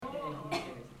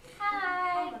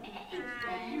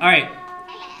All right.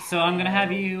 So I'm gonna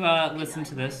have you listen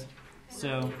to this.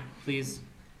 So please,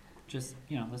 just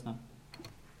listen up.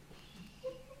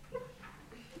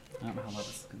 I don't know how loud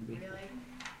this is gonna be.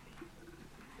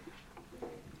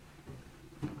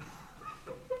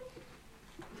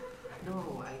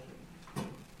 No,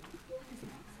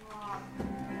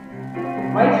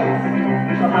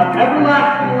 righteous shall have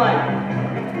everlasting life.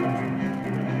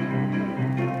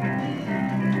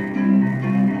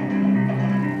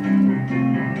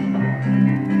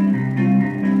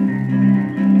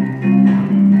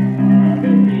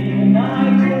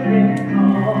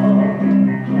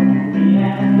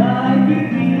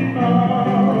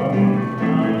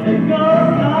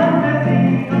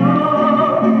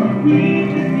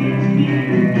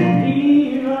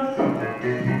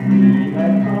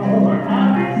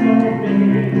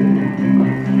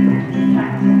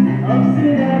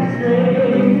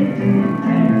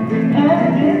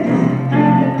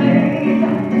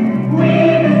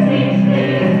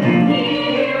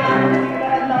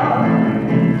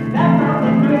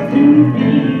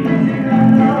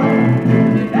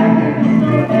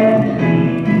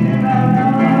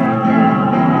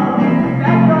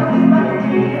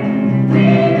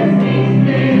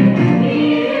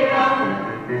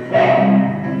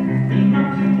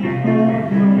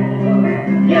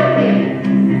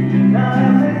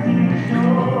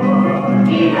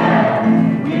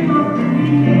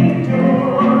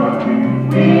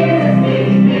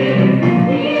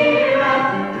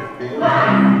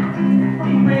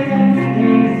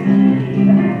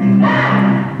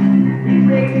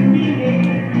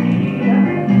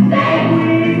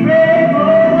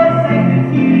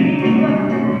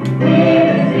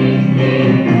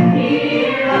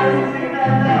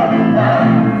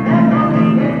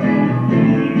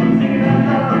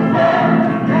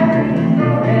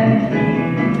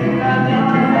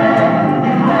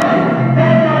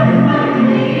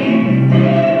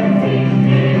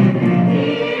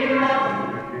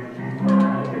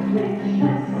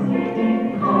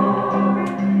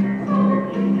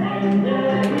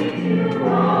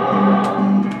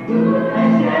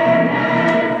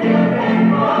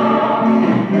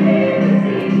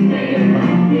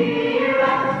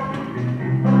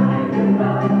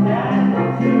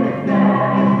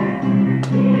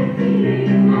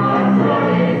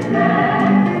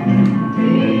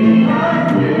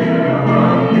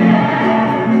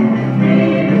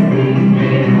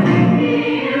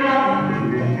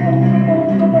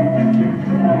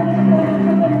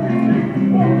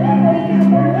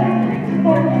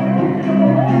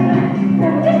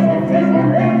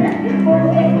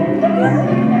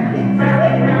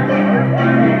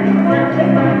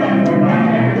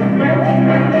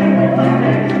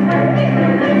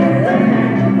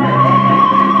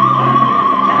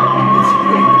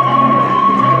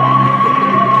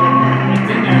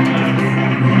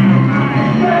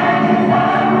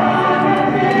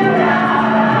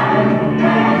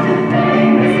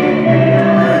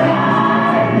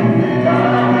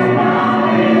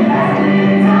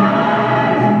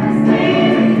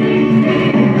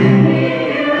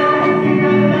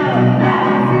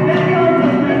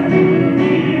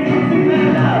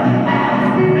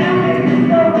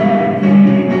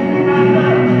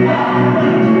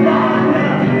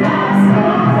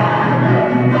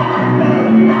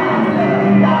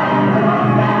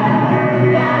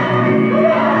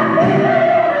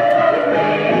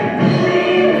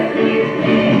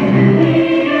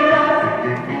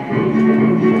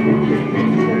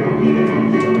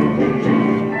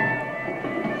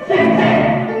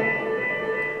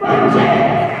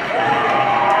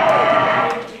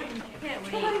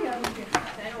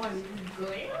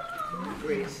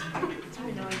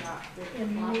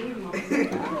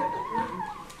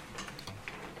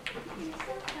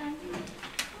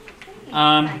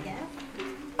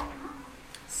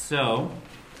 So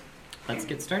let's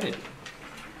get started.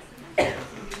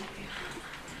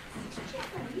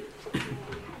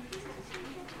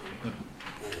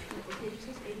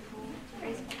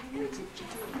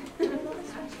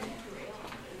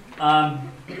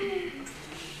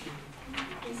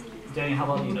 Danny, how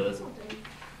well do you know this?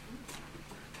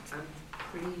 I'm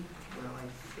pretty well,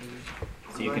 I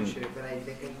think. So you I'm can- not sure, but I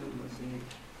think I've been listening.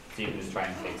 So you can just try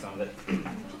and take some of it.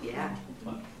 Yeah.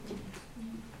 What?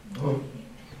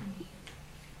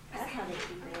 That's how they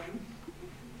keep going.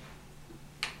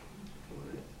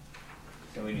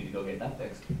 So we need to go get that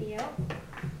fixed. Yep.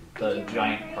 The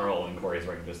giant pearl in Corey's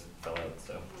ring just fell out,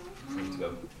 so we need to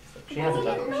go. She has it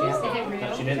though. She has Is it it. real?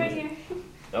 No, she It's right didn't. here.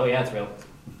 Oh yeah, it's real.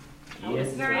 Oh, Yes,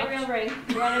 it's very it's real ring.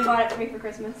 You went and bought it for me for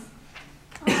Christmas.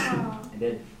 Oh, I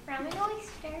did. from an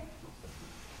oyster.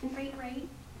 Great, right?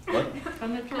 What?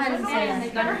 From the I didn't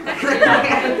say that.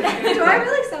 Do I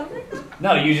really sound like that?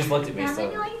 No, you just looked at me, so.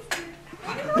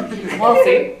 Well, Well,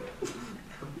 see.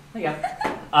 There you go.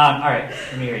 All right,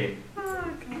 let me hear you.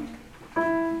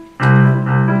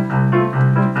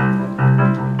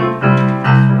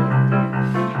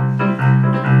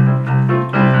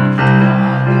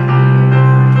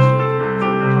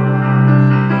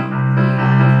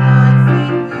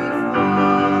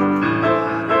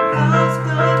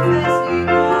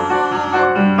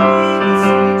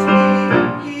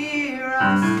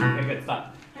 Okay, good,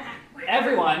 stop.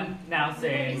 Everyone now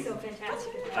sings. So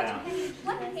fantastic. I know.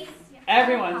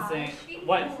 Everyone sing.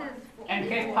 What? ¿En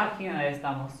qué página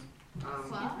estamos?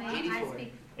 84.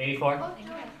 84?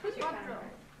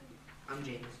 I'm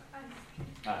James.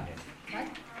 Okay.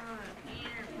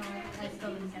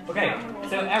 Okay,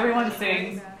 so everyone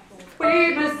sings.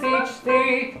 We beseech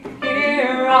thee,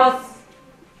 hear us.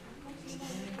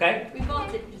 Okay? We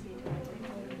both did just need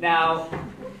to. Now,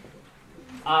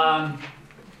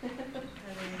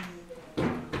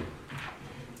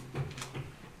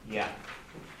 yeah.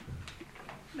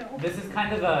 No. This is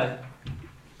kind of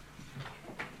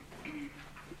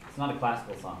it's not a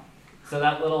classical song. So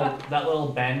that little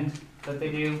bend that they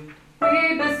do,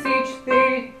 we beseech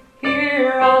thee,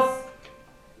 hear us.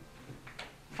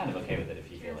 Kind of okay with it if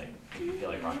you feel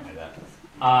like rocking like that.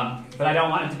 But I don't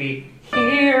want it to be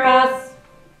hear us.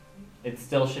 It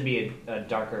still should be a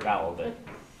darker vowel, but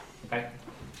okay.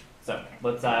 So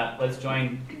let's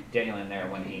join Daniel in there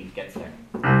when he gets there.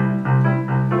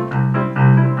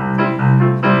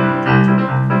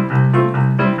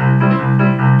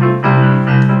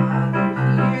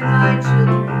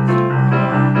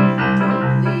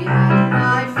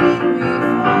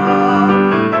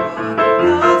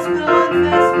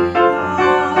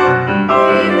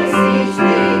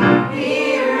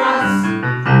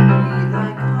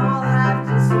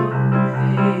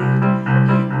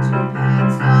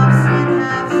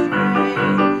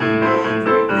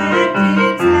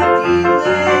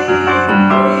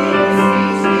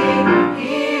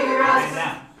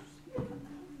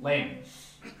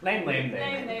 Lame.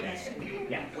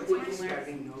 Yeah. What's my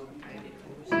starting note?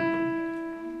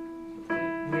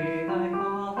 We like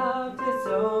all have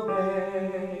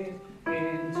disobeyed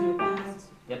into past.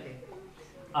 Yep.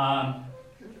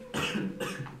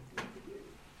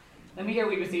 Let me hear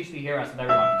we beseech thee, hear us with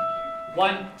everyone.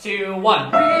 1, 2, 1.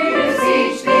 We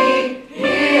beseech thee,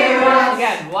 hear us.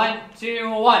 Again, 1, 2,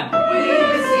 1. We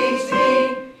beseech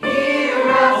thee, hear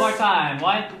us. One more time.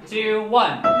 1, 2,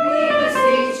 1. We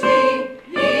beseech thee,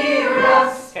 hear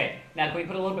us. Okay, now can we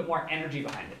put a little bit more energy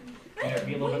behind it? Can there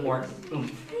be a little bit more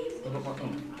oomph? A little bit more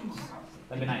oomph.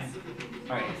 That'd be nice.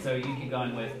 Alright, so you keep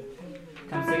going with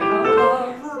come sing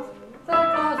love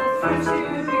that causes us to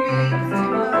be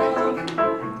love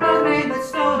that made the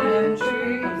stone and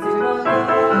tree. Come sing love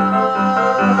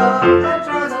that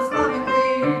draws us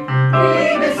lovingly. We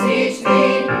beseech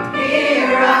thee,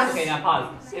 hear us. Okay, now pause.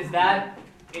 Is that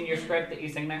in your script that you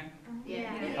sing there?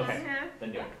 Yeah. Okay,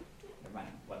 then do it. Never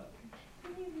mind. What?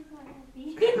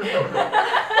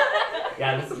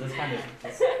 Yeah, this kind of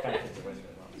fits the wizard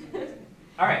as well.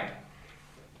 All right,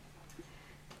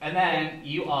 and then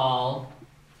you all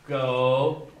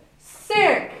go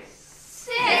sick.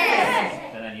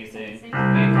 And then you sing. We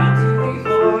come to thee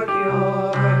for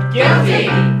cure. Guilty.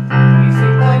 We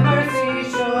seek thy mercy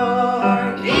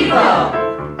sure. Evil.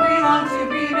 We long to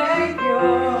be made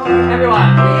pure. Everyone.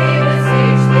 We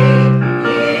beseech thee,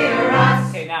 hear us.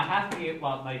 Okay, now half of you.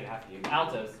 Well, not even half of you.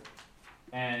 Altos.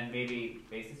 And maybe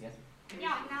basses, yes?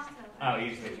 Yeah, now Oh,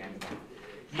 you just raise your hands.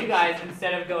 You guys,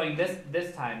 instead of going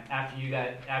this time, after you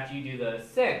do the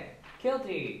sick,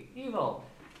 guilty, evil,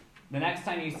 the next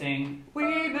time you sing,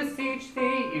 we beseech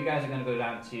thee, you guys are going to go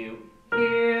down to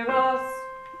hear us,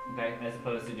 okay? As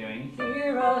opposed to doing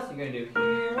hear us, you're going to do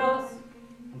hear us,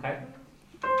 okay?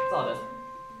 That's all it is.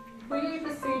 We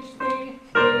beseech thee,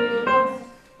 hear us.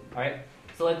 All right,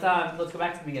 so let's go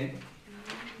back to the beginning.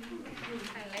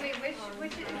 Wait,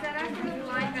 which is that after the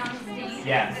blind bound state?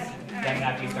 Yes, that's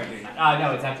after you start doing that.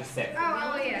 No, it's after sick.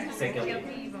 Oh yeah. Sick, guilty.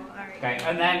 Evil. All right. Okay,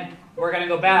 and then we're going to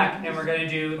go back and we're going to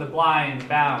do the blind,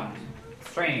 bound,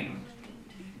 straining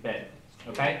bit,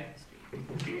 okay?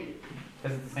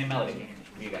 Because it's the same melody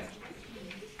for you guys.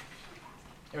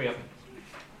 Here we go.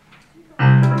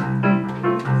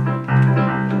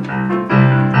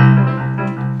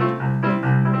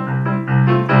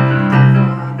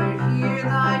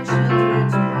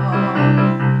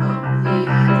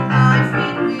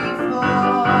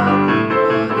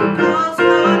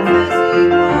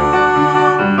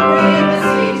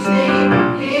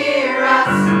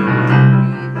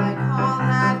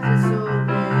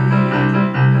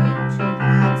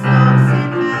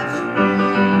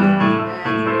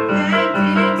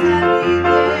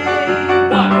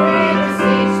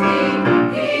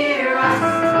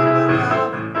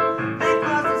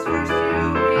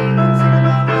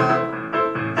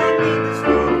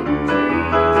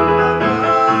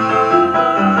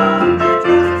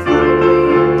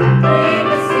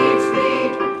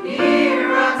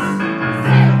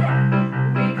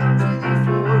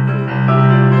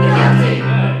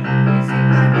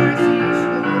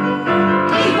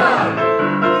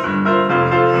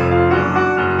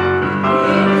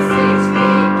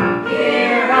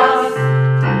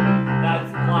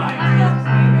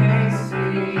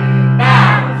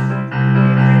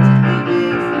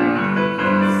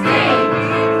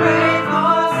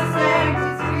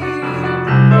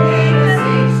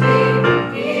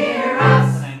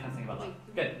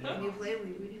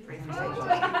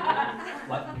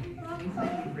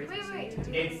 Wait.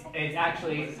 It's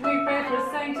actually we pray for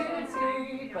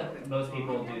sanctity, but most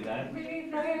people do that. We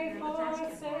pray for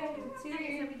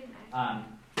sanctity.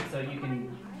 So you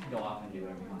can go off and do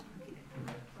whatever you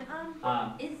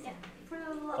want. Is for the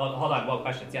Hold on. What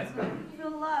questions? Yes. for the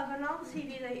love and all the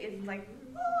CDs is like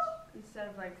instead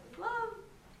of like love.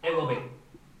 It will be.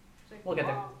 It's like, We'll get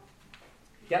there.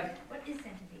 Yep. What is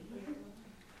sanctity?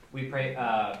 We pray.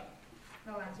 The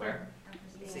last Where?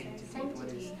 one.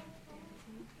 Sanctity.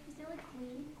 Is there like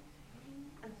queen?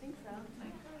 I think so.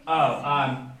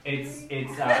 It's.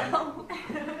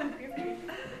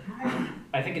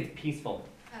 I think it's peaceful,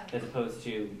 as opposed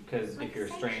to because if you're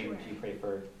estranged, you pray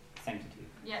for sanctity.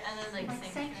 Yeah, and then like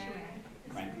sanctuary.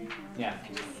 Right. Yeah.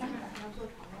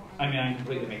 I mean, I'm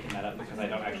completely making that up because I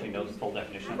don't actually know the full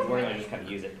definition of the word. I just kind of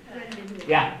use it.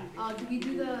 Yeah. Do we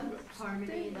do the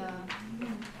harmony, the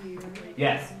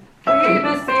Yes. We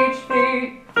beseech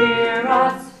thee, hear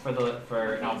us.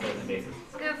 For altos and basses.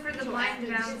 No, for the blind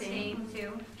bouncing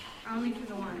too. Or only for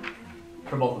the one.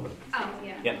 For both of them. Oh,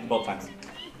 yeah. Yep, both times.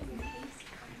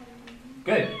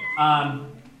 Good.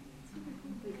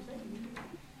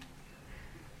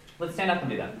 Let's stand up and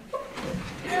do that.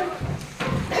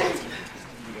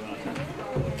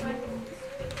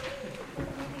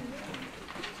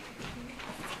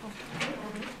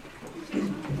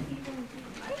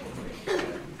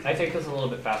 I take this a little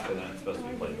bit faster than it's supposed to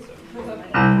be played, so.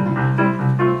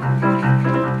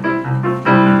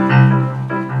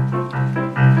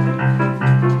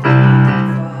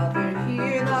 Father,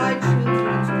 hear thy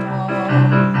children's call.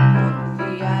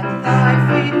 Humbly at thy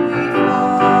feet we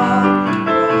fall.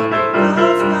 Running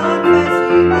us,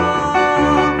 confessing all.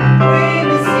 We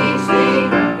beseech thee,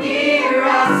 hear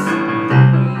us.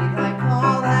 We thy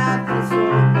call have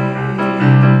disobeyed.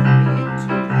 Into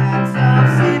paths of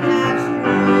sin have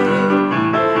strayed.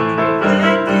 And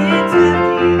repentance have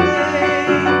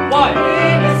delayed. One. We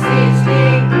beseech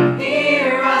thee,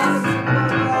 hear us.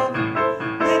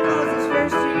 That causes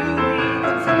first to be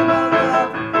consumed about love.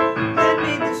 That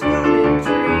made the stone and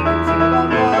tree consumed about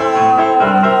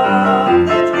love.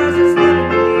 That draws us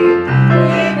lovingly.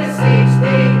 We beseech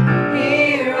thee,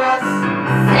 hear us.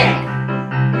 Sick.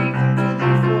 We come to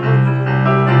thee for cure.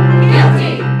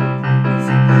 Guilty. We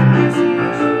seek thy mercy,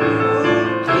 show.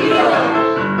 Heal.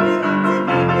 We long to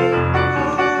be made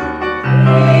whole.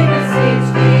 We beseech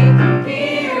thee,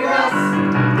 hear us.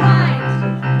 Blind.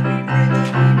 We pray that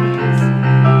we may see.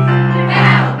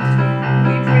 Bound.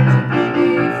 We pray to be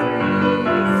made free.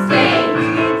 Stained. We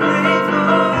pray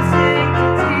for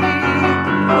sanctity.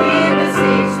 We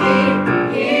beseech thee,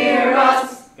 hear us.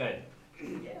 Good.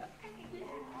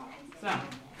 So,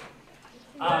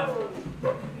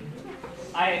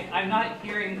 I'm not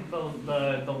hearing the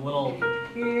little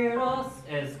hear us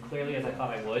as clearly as I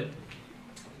thought I would.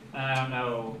 I don't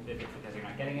know if it's because you're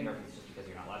not getting it or if it's just because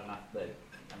you're not loud enough, but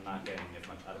I'm not getting as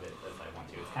much out of it as I want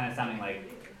to. It's kind of sounding like,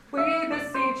 we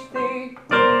beseech thee,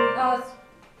 hear us.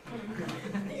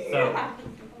 So,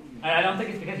 I don't think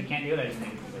it's because you can't do it, I just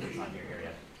think it's because it's not in your ear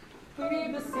yet.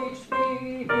 We beseech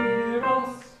thee, hear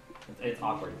us. It's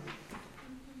awkward.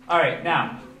 All right,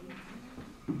 now.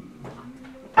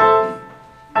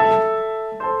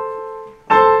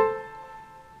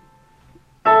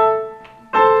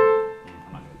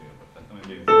 I'm not going to do it, but I'm going to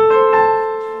do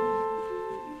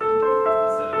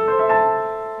instead of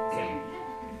singing.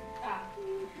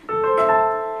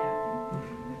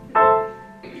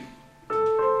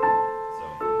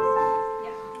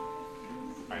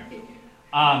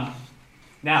 All right.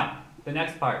 Now the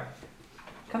next part.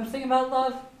 Come sing about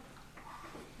love.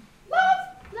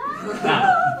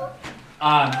 Now,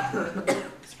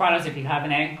 sopranos, if you have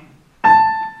an A,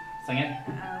 sing it.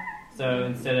 So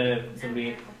instead of, so it'll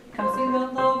be, come sing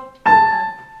about love.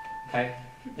 Okay,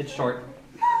 it's short.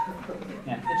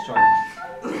 Yeah, it's short.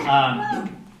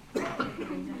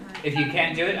 If you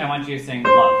can't do it, I want you to sing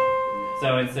love.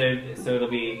 So instead, so it'll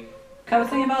be, come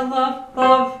sing about love,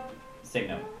 love. Sing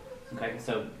no. Okay,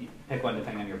 so you pick one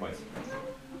depending on your voice.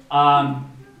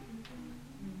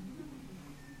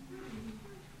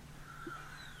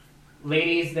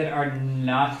 Ladies that are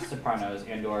not sopranos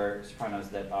and/or sopranos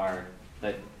that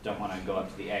don't want to go up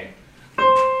to the A.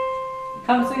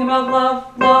 Come sing about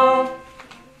love, love.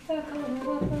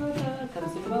 Come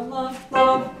sing about love,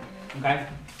 love. Okay,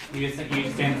 you just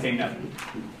stand the same note.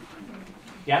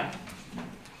 Yeah,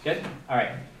 good. All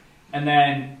right, and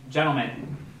then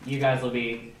gentlemen, you guys will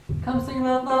be come sing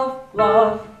about love,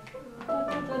 love.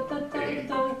 Come sing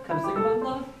about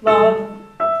love, love.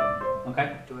 Okay.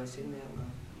 Do I sing that loud?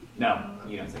 No,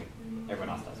 you don't sing. Everyone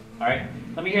else does. All right.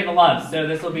 Let me hear the love. So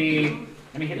this will be.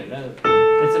 Let me hit it.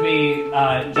 This will be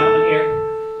gentlemen here.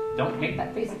 Don't make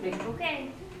that face at me.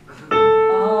 Okay.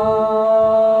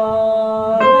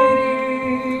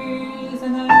 Ladies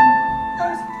and then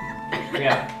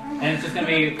yeah. And it's just gonna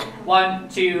be 1,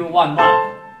 2, 1,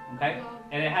 love. Okay?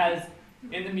 And it has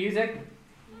in the music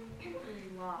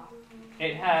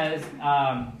it has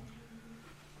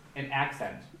an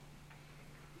accent.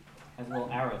 Has a little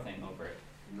arrow thing over it.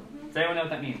 Does anyone know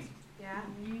what that means? Yeah.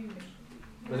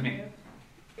 What does it mean?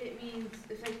 It means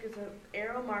it's like there's an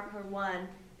arrow mark for 1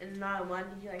 and not a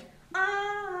 1. You're like,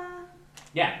 ah.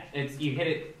 Yeah, it's you hit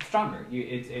it stronger.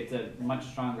 It's a much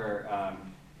stronger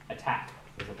attack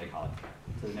is what they call it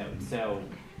to the note. So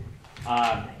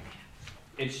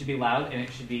it should be loud and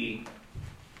it should be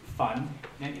fun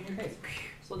and in your face.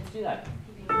 So let's do that.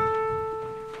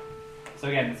 So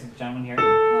again, this is the gentleman here.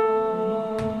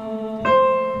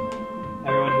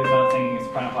 Everyone who's not singing is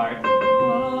soprano part.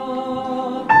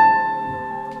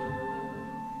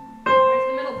 Where's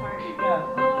the middle part? Yeah.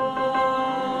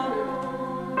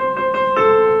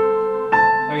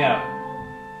 There we go.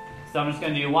 So I'm just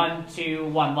gonna do 1, 2,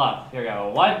 1, love. Here we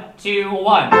go. 1, 2,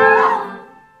 1.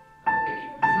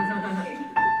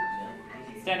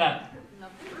 Stand up.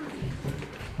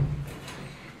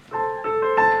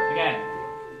 Again.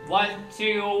 1,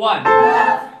 2, 1.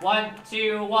 1,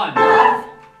 2, 1.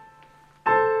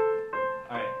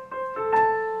 Alright.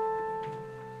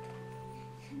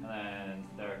 And then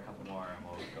there are a couple more and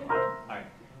we'll go on.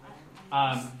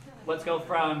 Alright. Let's go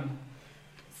from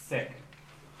sick.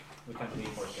 We come to the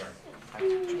fourth here.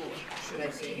 Should I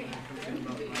say?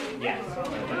 Yes.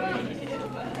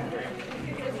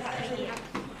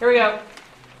 Here we go.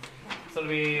 So it'll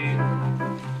be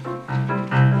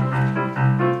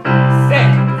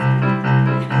sick.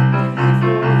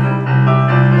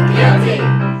 Guilty.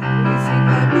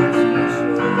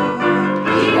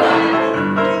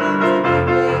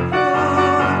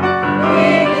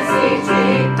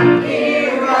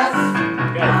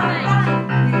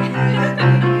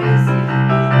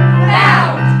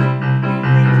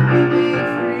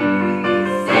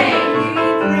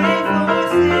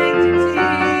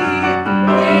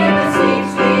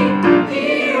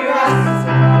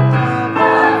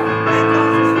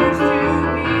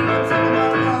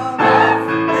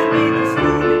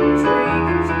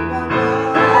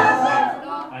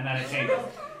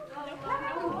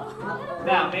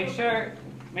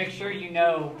 Make sure you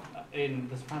know in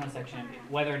the soprano section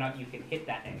whether or not you can hit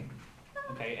that A.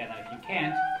 Okay, and if you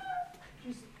can't,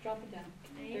 just drop it down.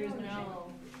 There is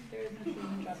no shame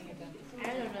in dropping it down. I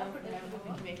don't know if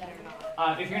I'm to make it or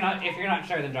not. If you're not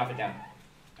sure, then drop it down.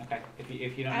 Okay, if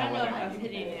you don't know I don't know whether if I'm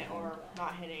hitting it or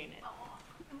not hitting it.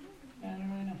 I don't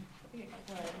really know. I think I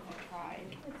could if I tried.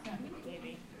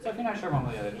 Maybe. So if you're not sure one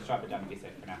way or the other, just drop it down and be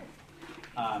safe for now.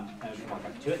 And we can walk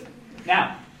up to it.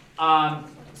 Now,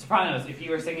 sopranos. If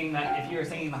you were singing the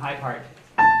high part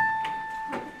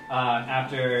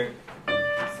after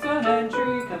 "Stone and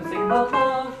Tree, come sing about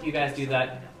love," you guys do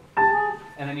that,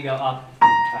 and then you go up a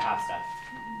half step.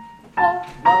 Love,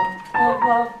 love,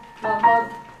 love, love,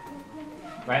 love.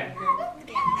 Right?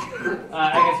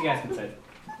 I guess you guys can sit.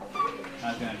 I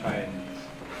was gonna try and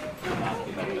not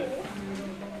do that, but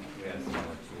you guys can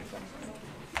work through yourself.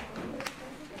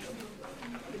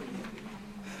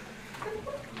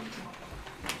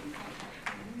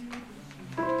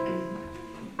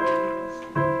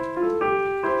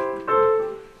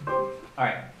 All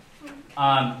right.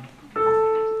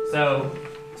 So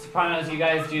sopranos, you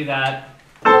guys do that.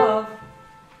 Love,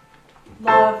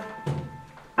 love,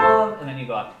 love, and then you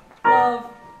go up.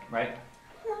 Love, right?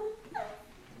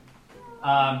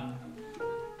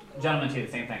 Gentlemen too,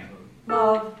 the same thing.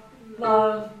 Love,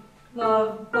 love,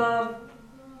 love, love.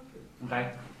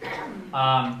 Okay.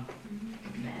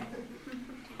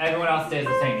 Everyone else stays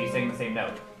the same. You sing the same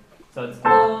note. So it's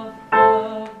love,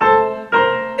 love, love.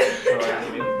 So we're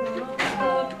gonna do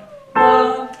love,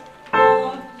 love,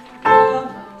 love, love,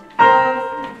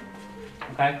 love.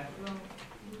 Okay.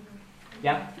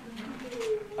 Yeah.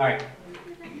 All right.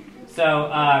 So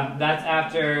that's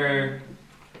after.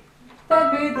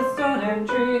 God made the stone and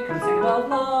tree, come sing about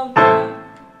love.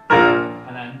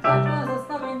 And then touch us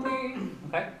lovingly.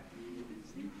 Okay.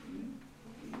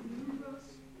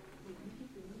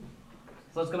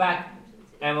 So let's go back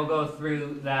and we'll go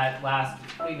through that last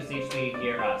 "We beseech thee,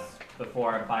 hear us"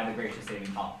 before "By the gracious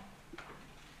saving call."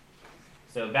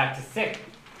 So back to sick.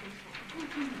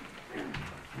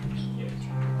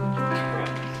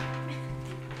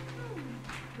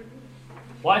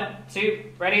 One,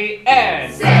 two, ready,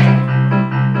 and Sick.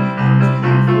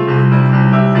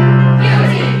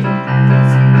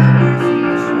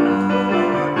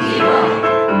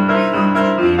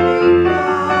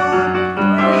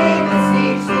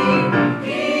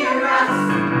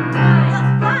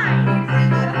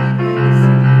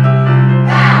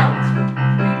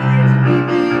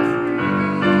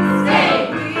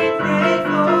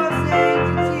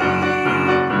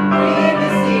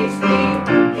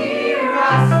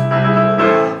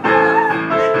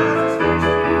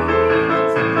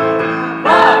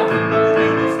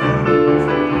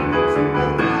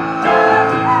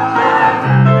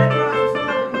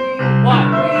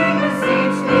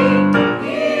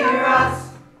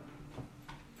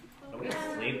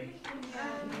 sleep.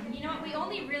 You know what? We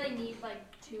only really need like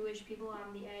 2-ish people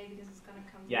on the A because it's gonna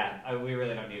come. Yeah, we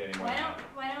really don't need any more.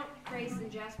 Why don't Grace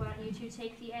and Jess? Why don't you two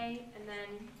take the A and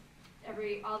then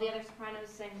all the other sopranos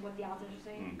sing what the altos are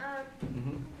saying?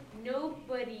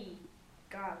 Nobody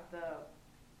got the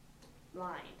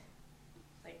line.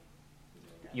 Like.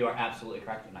 You are absolutely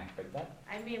correct, and I heard that.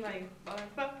 I mean, like,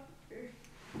 motherfucker.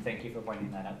 Thank you for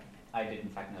pointing that out. I did in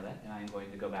fact know that, and I am going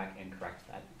to go back and correct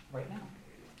that right now.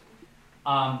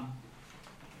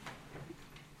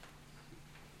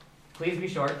 Please be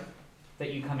sure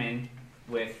that you come in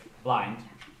with blind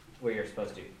where you're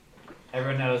supposed to.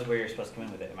 Everyone knows where you're supposed to come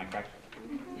in with it. Am I correct?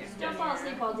 Just don't fall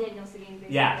asleep while Daniel's singing.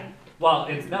 Basically. Yeah. Well,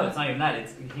 it's not even that.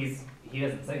 He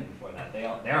doesn't sing before that.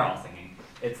 They're all singing.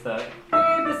 It's the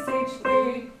we beseech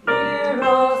thee, hear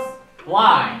us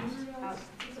blind.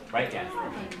 Right? Yeah.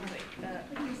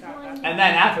 And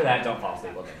then after that, don't fall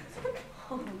asleep.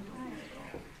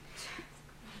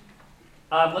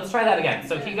 Let's try that again.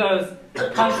 So he goes,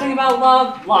 come sing about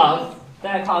love, love.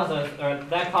 That caused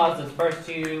us first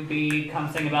to be, come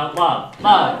sing about love,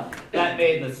 love. That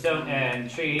made the stone and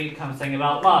tree, come sing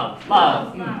about love,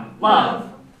 love,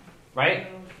 love. Right?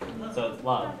 So it's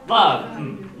love,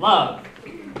 love, love.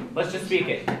 Let's just speak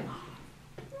it.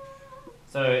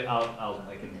 So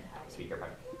I can speak your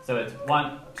part. So it's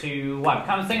 1, 2, 1.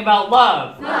 Come sing about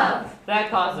love. Love. That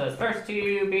caused us first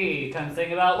to be. Come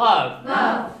sing about love.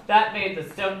 Love. That made the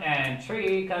stone and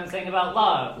tree. Come sing about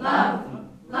love. Love.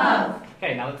 Love.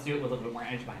 Okay, now let's do it with a little bit more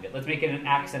energy behind it. Let's make it an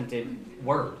accented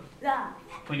word. Can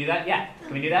we do that? Yeah.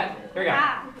 Can we do that? Here we go.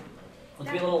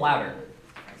 Let's be a little louder.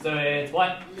 So it's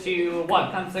 1, 2,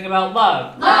 1. Come sing about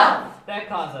love. Love. That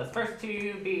caused us first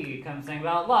to be. Come sing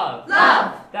about love.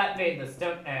 Love. That made the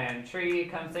stone and tree.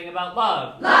 Come sing about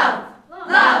love. Love.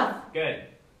 Love. Good.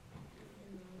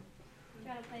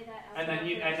 Try to play that out.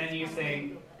 And then you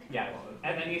sing. Yeah.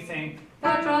 And then you sing.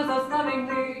 That draws us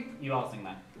lovingly. You all sing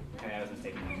that. Okay, I was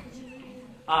mistaken.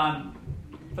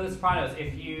 For the sopranos,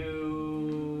 if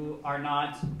you are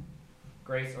not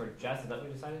Grace or Jess, is that what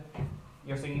we decided?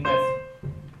 You're singing this.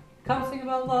 Come sing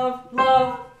about love,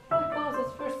 love. That calls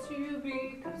us first to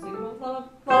be. Come sing about love,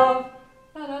 love.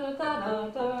 Da da da da da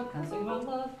da. Come sing about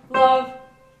love, love,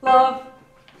 love.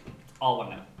 All one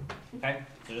note. Okay?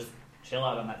 So just chill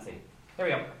out on that C. There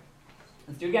we go.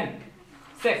 Let's do it again.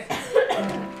 6.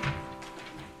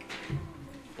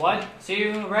 1,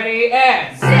 2, ready,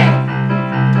 and 6.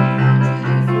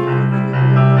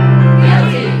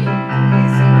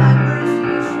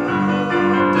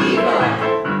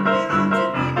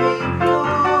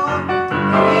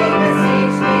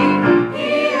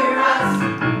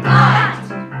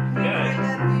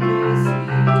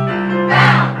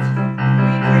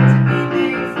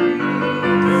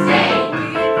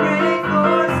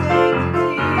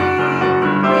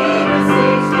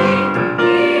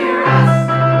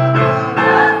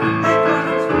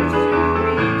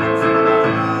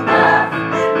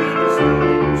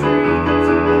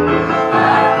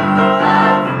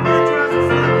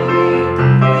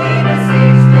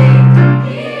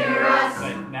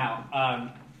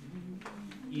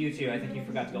 You two, I think you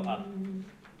forgot to go up.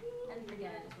 I didn't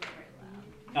forget, I just went very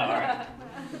loud.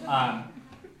 Oh, alright.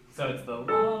 So it's the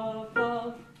love,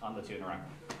 love on the 2 in a row.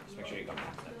 Just make sure you go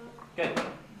past it. Good.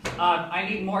 I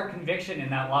need more conviction in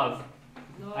that love.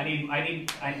 I need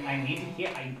to hear.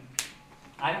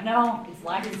 I don't know. It's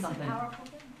lacking something.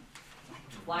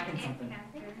 It's lacking something.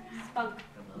 Spunk.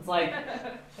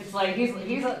 It's like he's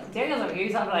Daniel's over here.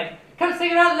 He's like, come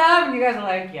sing about love, and you guys are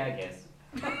like, yeah, I guess.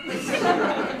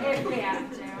 If we have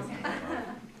to.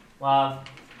 Love.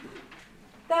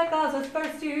 That calls us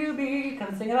first to be.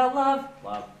 Come sing about love.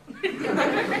 Love.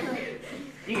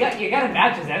 You gotta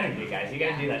match his energy, guys. You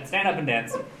gotta do that. Stand up and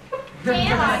dance.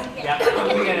 Dance. Yeah. From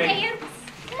the beginning. Dance.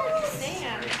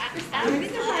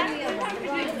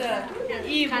 The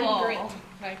evil.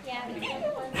 Yeah.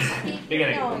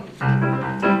 Beginning.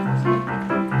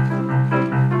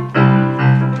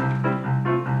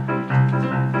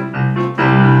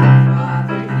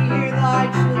 Father, hear thy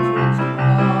children's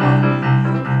call.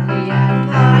 Humbly at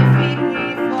thy feet we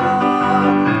fall.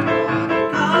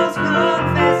 Cause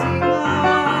confessing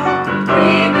love.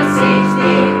 We beseech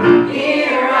thee,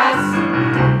 hear us.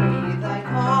 We thy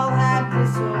call have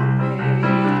disobeyed.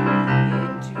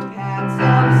 Into paths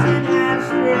of sin have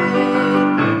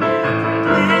strayed. And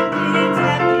repentance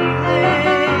have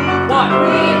delayed. One.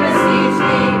 We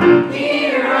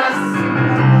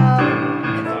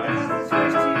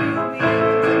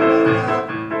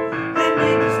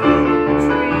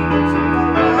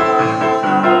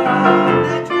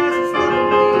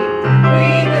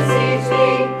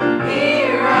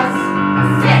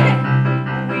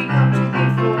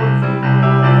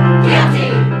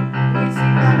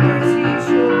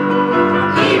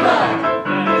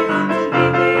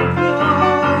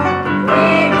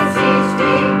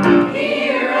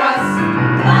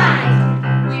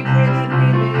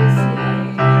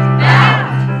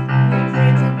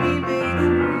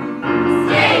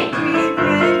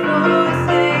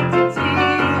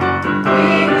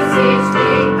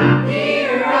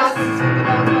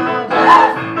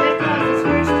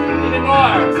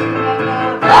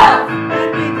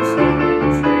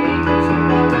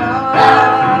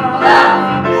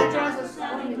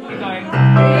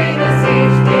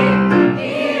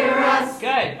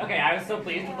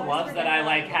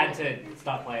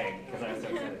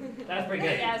That's pretty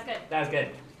good. Yeah, it's good. That was good.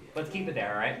 Let's keep it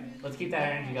there, all right? Let's keep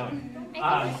that energy going.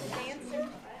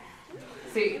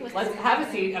 See, let's have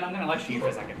a seat, and I'm going to lecture you for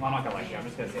a second. Well, I'm not going to lecture you. I'm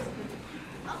just going to say something.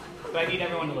 But I need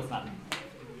everyone to listen up.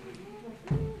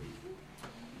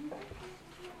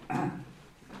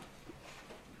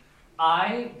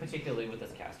 I, particularly with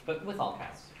this cast, but with all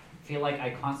casts, feel like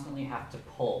I constantly have to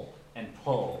pull and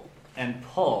pull and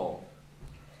pull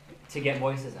to get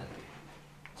voices out,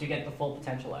 to get the full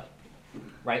potential out,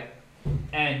 right?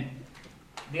 And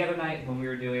the other night when we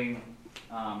were doing,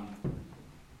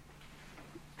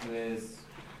 it was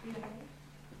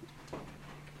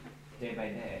Day by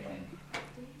Day, I think.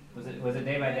 Was it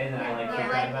Day by Day that I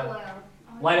freaked out about?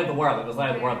 Light of the World. It was Light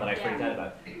of the World that I freaked out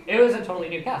about. It was a totally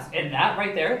new cast, and that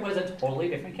right there was a totally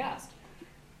different cast.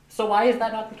 So why is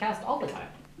that not the cast all the time?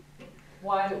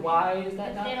 Why is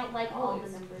that not? They don't like all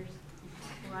always? the numbers.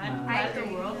 Light of the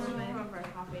World is one of our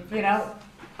top favorites.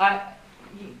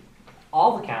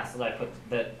 All the casts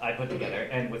that I put together,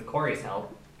 and with Corey's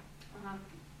help,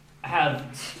 have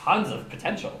tons of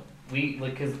potential.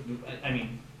 Because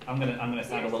I'm gonna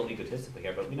sound a little egotistical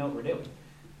here, but we know what we're doing,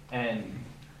 and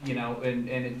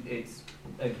it's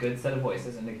a good set of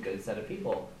voices and a good set of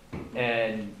people,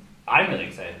 and I'm really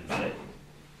excited about it,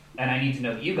 and I need to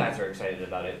know that you guys are excited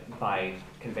about it by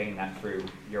conveying that through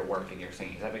your work and your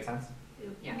singing. Does that make sense?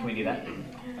 Yeah. Can we do that?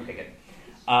 Okay, good.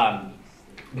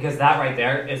 Because that right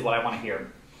there is what I want to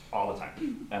hear all the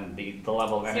time, and the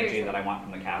level of energy Seriously. that I want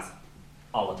from the cast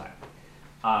all the time.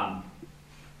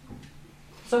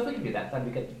 So if we can do that,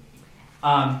 that'd be good.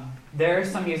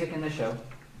 There's some music in the show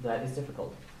that is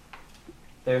difficult.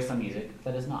 There's some music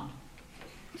that is not.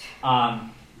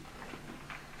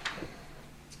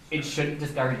 It shouldn't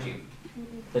discourage you.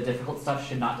 The difficult stuff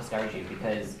should not discourage you,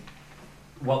 because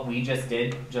what we just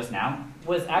did just now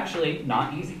was actually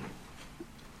not easy.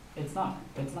 It's not.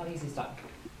 It's not easy stuff.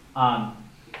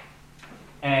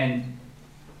 And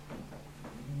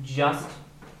just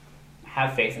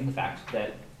have faith in the fact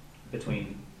that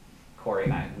between Corey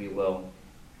and I, we will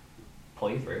pull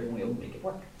you through and we will make it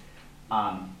work.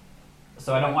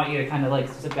 So I don't want you to kind of like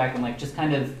sit back and like just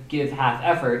kind of give half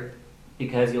effort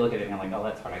because you look at it and you're like, oh,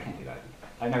 that's hard, I can't do that.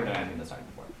 I've never done anything this hard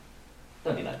before.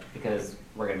 Don't do that, because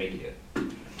we're going to make you do it.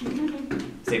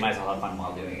 So you might as well have fun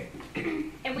while doing it.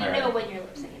 And we All know right. when you're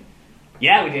lip singing.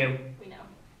 Yeah, we do. We know.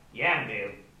 Yeah, we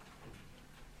do.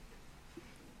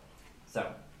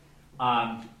 So,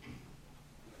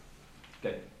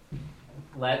 good.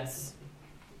 Let's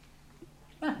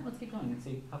keep going and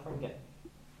see how far we get.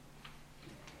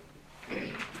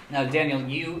 Now, Daniel,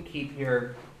 you keep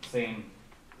your same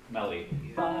melody.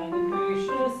 By the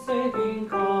gracious saving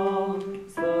call,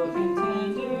 spoken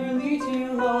tenderly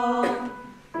to all,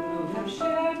 who have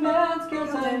shared man's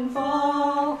guilt and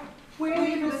fall,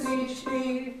 we beseech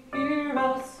thee, hear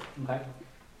us. Okay.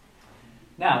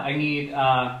 Now, I need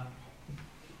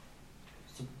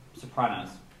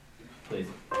sopranos, please.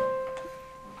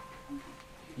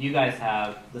 You guys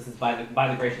have, this is by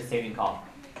the gracious saving call.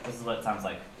 This is what it sounds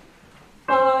like.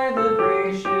 By the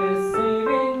gracious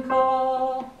saving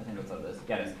call. I think that's what it is.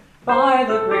 Yeah, it is. By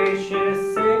the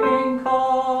gracious saving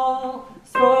call,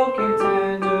 spoken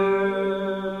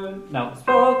tenderly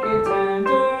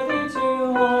to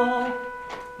all.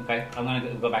 Okay, I'm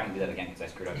gonna go back and do that again because I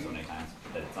screwed up so many times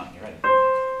that it's not here ready.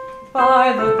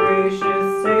 By the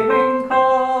gracious saving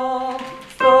call,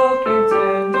 spoken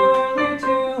tenderly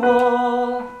to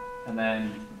all. And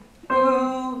then,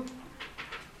 who?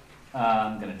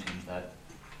 I'm gonna change that.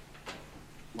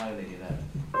 Why do they do that?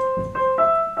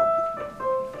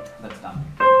 That's dumb.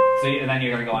 So, and then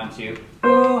you're gonna go on to,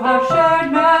 who have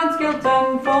shared man's guilt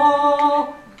and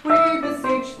fall, we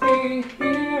beseech thee,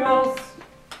 hear us.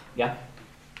 Yeah?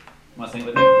 Wanna sing it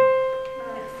with me?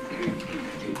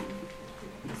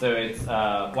 So it's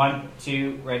 1,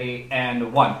 2, ready,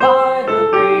 and 1. By the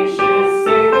gracious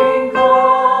saving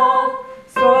call,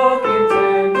 spoken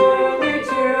tenderly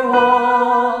to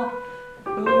all,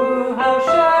 who have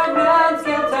shared man's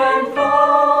guilt and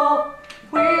fall,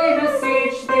 we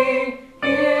beseech thee,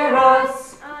 hear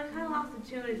us. Oh, I kind of lost the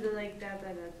tune. Is it like that?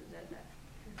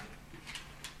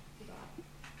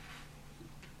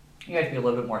 You guys be a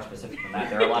little bit more specific than that.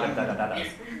 There are a lot of da-da-da-das.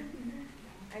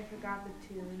 I forgot the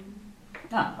tune.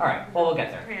 Ah, all right. Well, we'll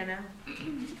get there. Prana.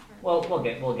 We'll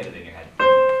get it in your head.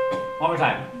 One more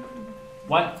time.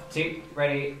 1, 2,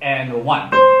 ready, and 1.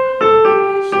 For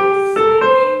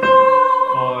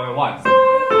 1.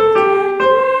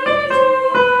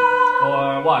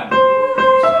 For 1.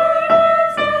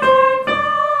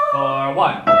 For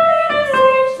 1.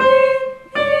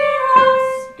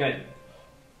 Good.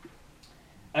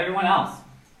 Everyone else.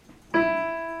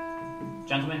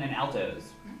 Gentlemen and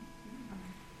altos.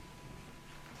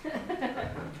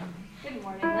 Good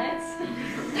morning, Lance.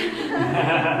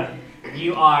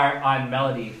 You are on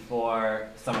melody for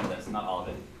some of this, not all of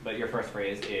it. But your first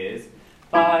phrase is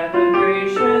by the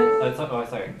gracious.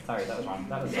 Sorry, that was wrong.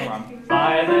 That was so wrong.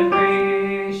 By the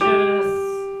gracious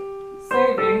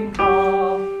saving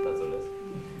call. That's what it is.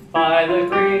 By the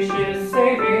gracious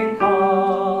saving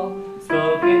call,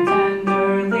 spoken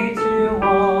tenderly to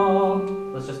all.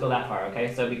 Let's just go that far,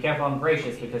 okay? So be careful on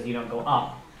gracious because you don't go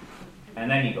up and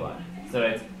then you go up. So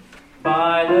it's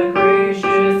by the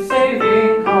gracious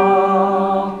saving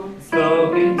call,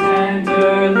 spoken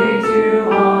tenderly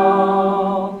to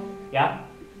all. Yeah?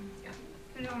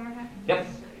 Can you do it one more time? Yep.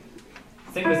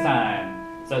 Sing this time.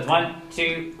 So it's 1,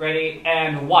 2, ready,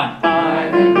 and 1. By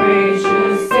the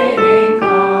gracious saving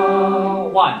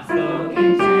call. 1.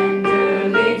 Spoken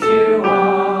tenderly to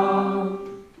all.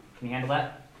 Can you handle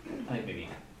that? I think maybe you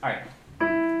can. Alright.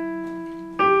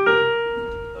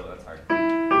 Oh, that's hard.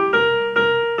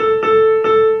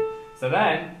 So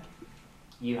then,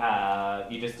 you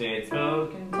just did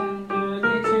spoken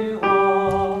tenderly to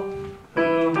all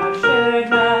who have shared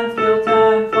man's guilt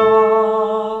and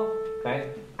fall.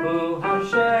 Okay? Who have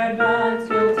shared man's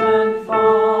guilt and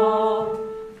fall.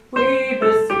 We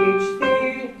beseech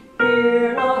thee,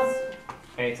 hear us.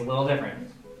 Okay, it's a little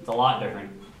different. It's a lot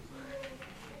different.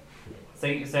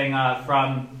 Sing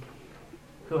from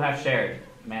who have shared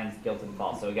man's guilt and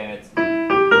fall. So again, it's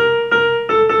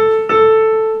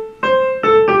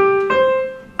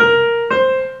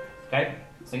okay.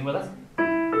 Sing it with us.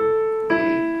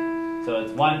 So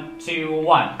it's 1, 2,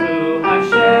 1. Who have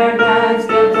shared man's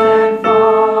guilt and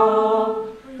fall.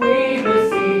 We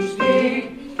beseech thee,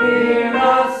 hear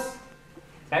us.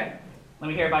 Okay. Let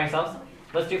me hear it by yourselves.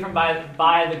 Let's do from by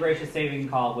the gracious saving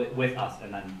call with us,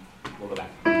 and then we'll go back.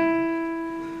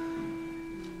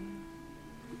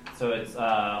 So it's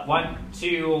 1,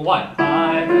 2, 1.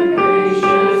 By the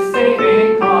gracious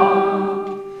saving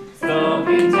call,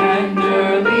 spoken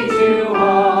tenderly to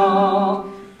all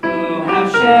who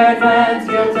have shared man's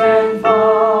guilt and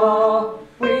fall.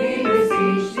 We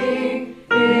beseech thee,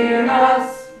 hear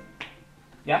us.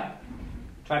 Yeah?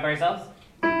 Try it by yourselves.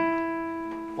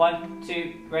 1,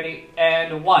 2, ready,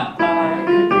 and 1. By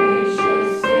the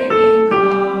gracious saving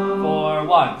call. For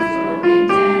 1. Spoken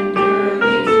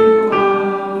tenderly to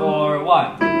all. For 1.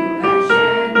 Who have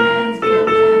shared man's guilt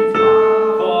and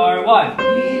fall. For 1.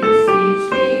 We beseech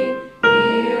thee,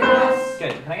 hear us.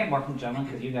 Good. Can I get more from gentlemen?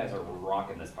 Because you guys are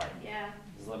rocking this part. Yeah.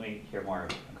 Just let me hear more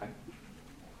of it, okay?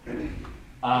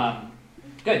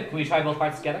 Good. Can we try both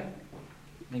parts together?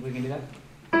 Think we can do that?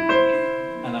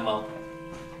 And then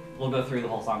we'll go through the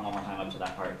whole song one more time up to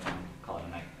that part and call it a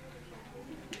night.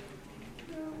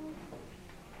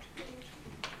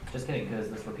 Just kidding, because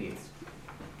this repeats.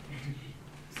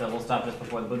 So we'll stop just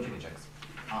before the boom chicka chicks.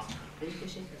 Awesome.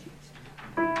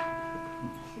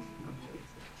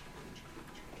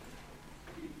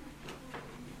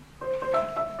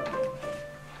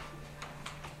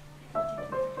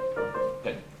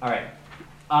 Good. All right.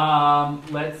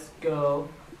 Let's go.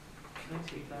 Can I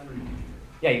take that or?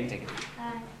 Yeah, you can take it.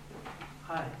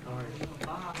 Hi, how are you?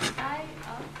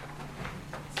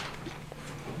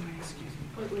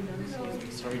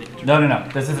 Sorry to interrupt. No.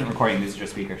 This isn't recording. These are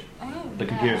just speakers. The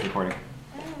computer's recording.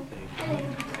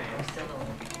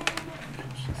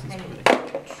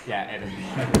 Yeah, it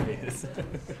is. Are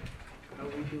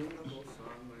we doing the whole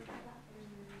song?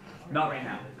 Not right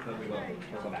now, but we will.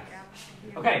 We'll go back.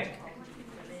 Okay.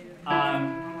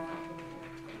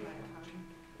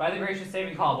 By the gracious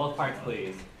saving call, both parts,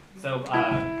 please. So,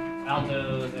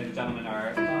 altos and gentlemen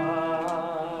are.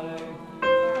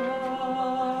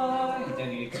 And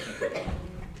then you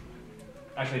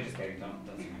actually, just kidding.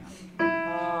 Don't sing right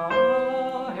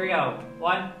now. Here we go.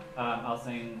 1. I'll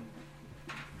sing.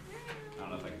 I don't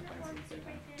know if I can play at the same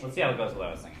time. Let's see how it goes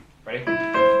without singing. Ready?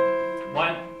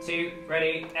 1, 2,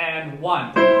 ready, and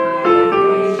 1.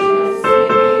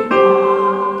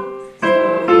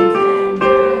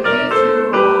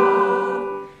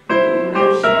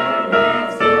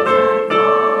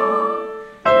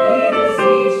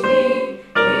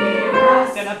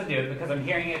 Stand up and do it because I'm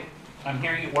hearing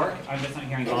it work. I'm just not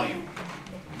hearing volume.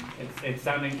 It's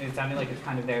sounding like it's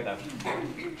kind of there though.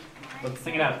 Let's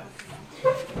sing it out.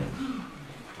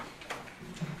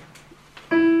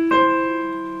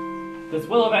 This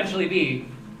will eventually be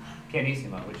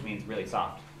pianissimo, which means really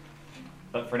soft.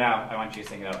 But for now, I want you to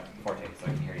sing it out forte so I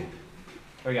can hear you.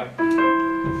 Here we go.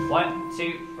 1,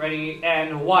 2, ready,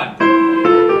 and 1.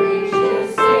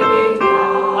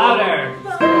 Louder.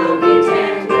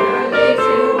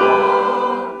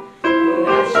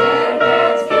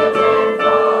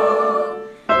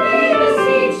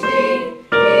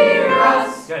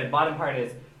 Good. Bottom part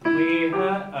is we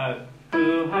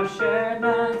who have shared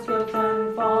man's guilt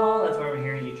and fall. That's where we're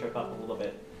hearing you trip up a little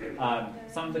bit.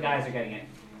 Some of the guys are getting it,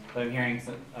 but I'm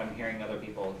hearing other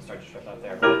people start to trip up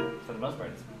there. But for the most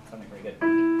part, it's something pretty good.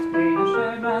 We have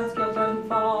shared man's guilt and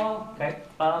fall. Okay.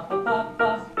 Ba, ba,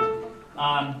 ba,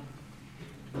 ba.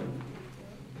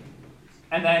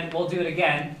 And then we'll do it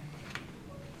again.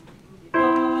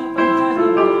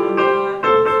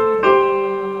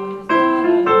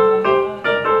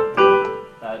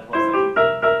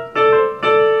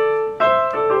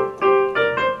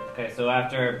 So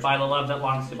after by the love that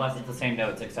longs to bless, it's the same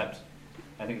notes, except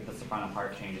I think the soprano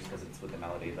part changes because it's with the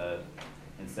melody.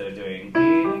 Instead of doing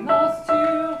leading us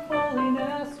to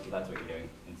holiness, that's what you're doing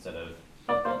instead of.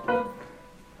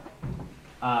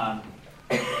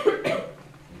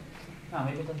 No,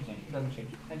 maybe it doesn't change. It doesn't change.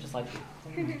 I just like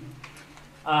it.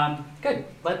 Good.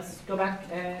 Let's go back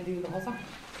and do the whole song.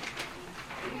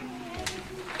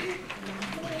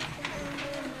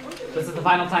 This is the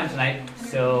final time tonight,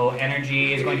 so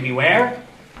energy is going to be where?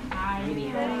 High.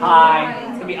 It's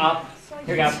going to be up.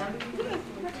 Here we go.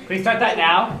 Can we start that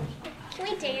now? Can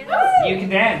we dance? You can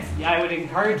dance. Yeah, I would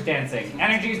encourage dancing.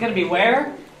 Energy is going to be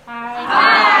where?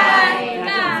 High.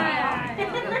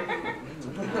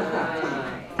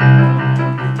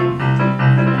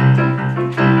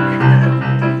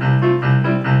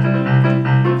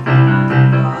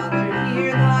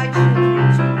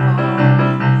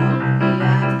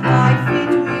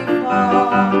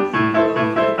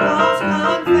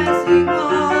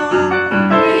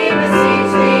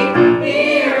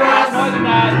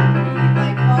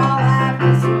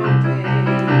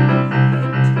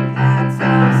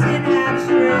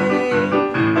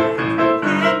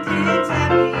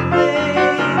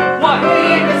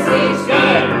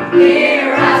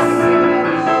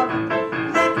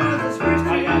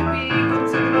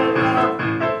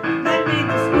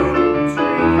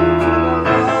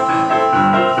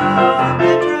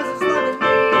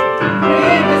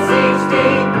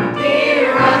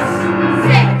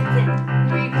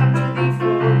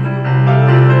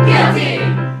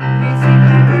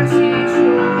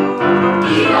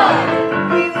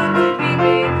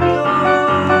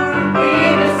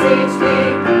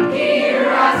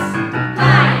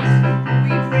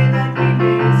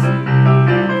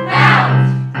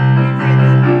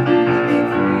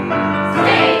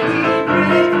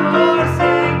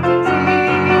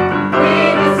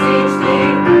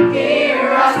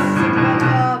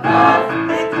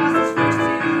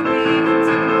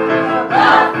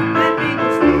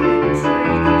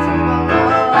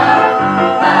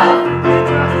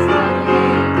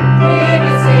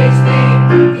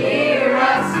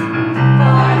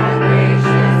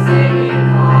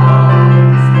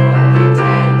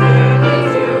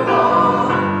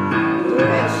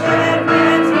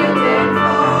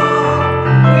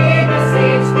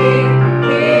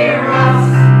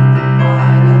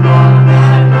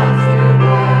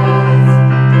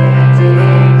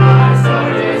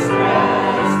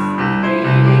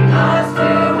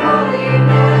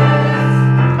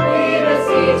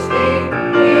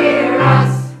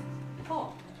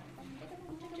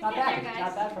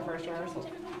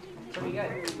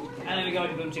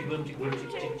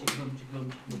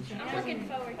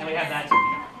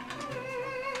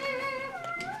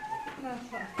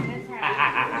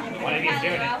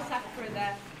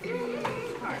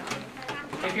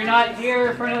 If you're not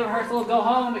here for another rehearsal, go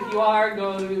home. If you are,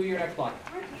 go to your next block.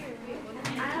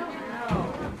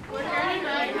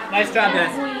 Nice job,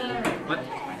 guys. What?